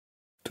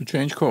To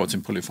change chords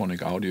in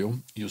polyphonic audio,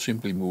 you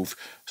simply move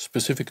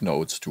specific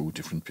notes to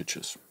different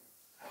pitches.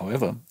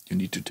 However, you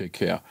need to take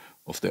care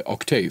of the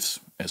octaves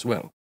as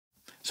well.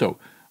 So,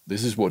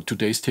 this is what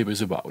today's tip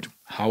is about,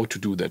 how to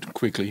do that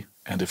quickly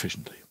and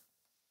efficiently.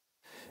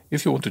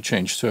 If you want to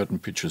change certain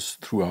pitches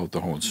throughout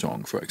the whole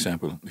song, for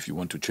example, if you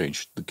want to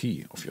change the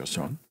key of your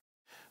song,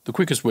 the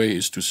quickest way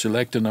is to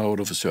select a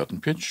note of a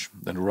certain pitch,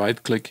 then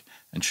right-click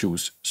and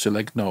choose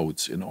Select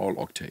Notes in all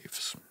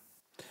octaves.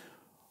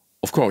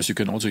 Of course, you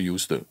can also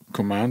use the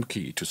Command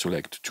key to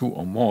select 2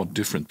 or more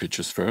different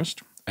pitches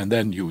first, and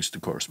then use the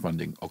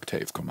corresponding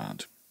octave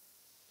command.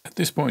 At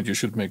this point, you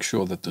should make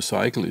sure that the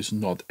cycle is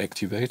not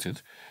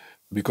activated,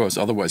 because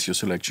otherwise your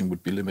selection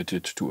would be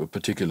limited to a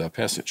particular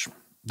passage.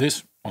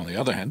 This, on the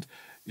other hand,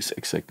 is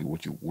exactly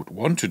what you would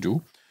want to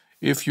do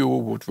if you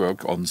would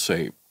work on,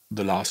 say,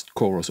 the last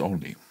chorus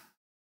only.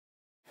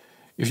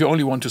 If you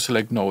only want to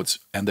select notes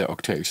and their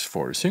octaves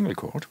for a single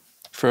chord,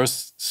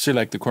 first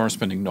select the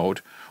corresponding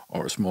note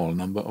or a small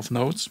number of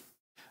notes,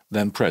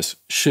 then press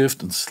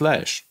Shift and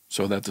Slash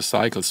so that the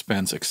cycle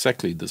spans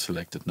exactly the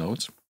selected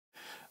notes,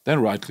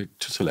 then right-click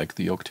to select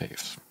the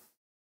octaves.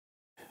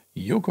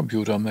 Your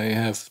computer may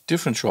have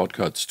different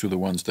shortcuts to the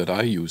ones that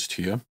I used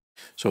here,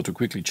 so to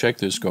quickly check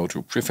this, go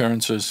to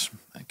Preferences,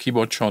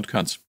 Keyboard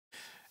Shortcuts,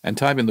 and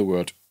type in the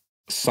word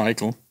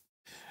Cycle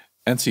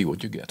and see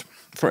what you get.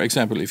 For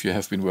example, if you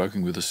have been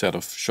working with a set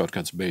of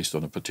shortcuts based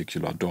on a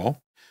particular DAW,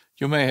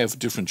 you may have a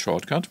different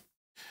shortcut,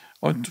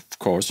 and of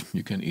course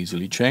you can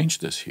easily change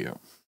this here.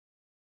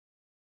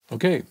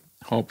 Okay,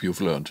 hope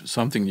you've learned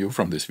something new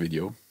from this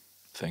video.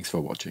 Thanks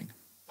for watching.